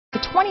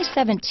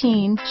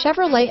2017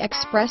 Chevrolet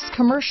Express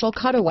Commercial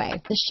Cutaway.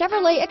 The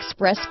Chevrolet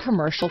Express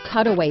Commercial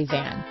Cutaway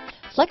van.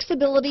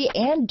 Flexibility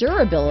and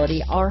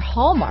durability are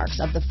hallmarks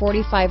of the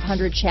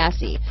 4500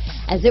 chassis,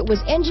 as it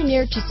was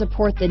engineered to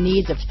support the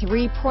needs of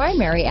three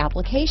primary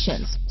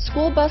applications: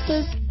 school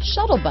buses,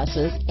 shuttle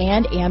buses,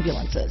 and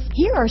ambulances.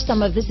 Here are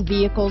some of this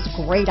vehicle's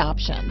great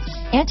options: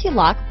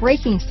 anti-lock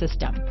braking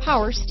system,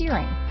 power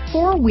steering,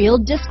 four-wheel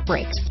disc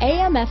brakes,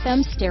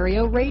 AM/FM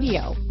stereo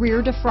radio,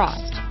 rear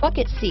defrost,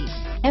 bucket seats,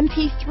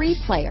 MP3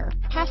 player,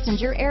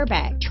 passenger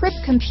airbag, trip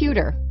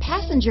computer,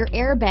 passenger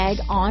airbag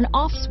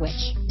on/off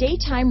switch,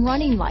 daytime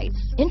running lights,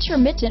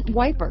 intermittent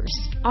wipers,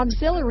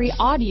 auxiliary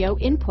audio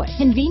input,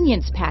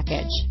 convenience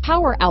package,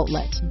 power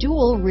outlet,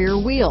 dual rear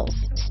wheels,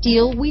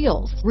 steel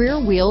wheels, rear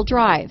wheel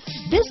drive.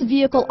 This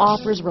vehicle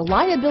offers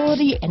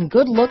reliability and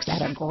good looks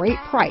at a great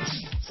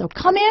price. So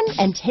come in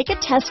and take a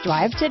test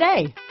drive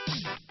today.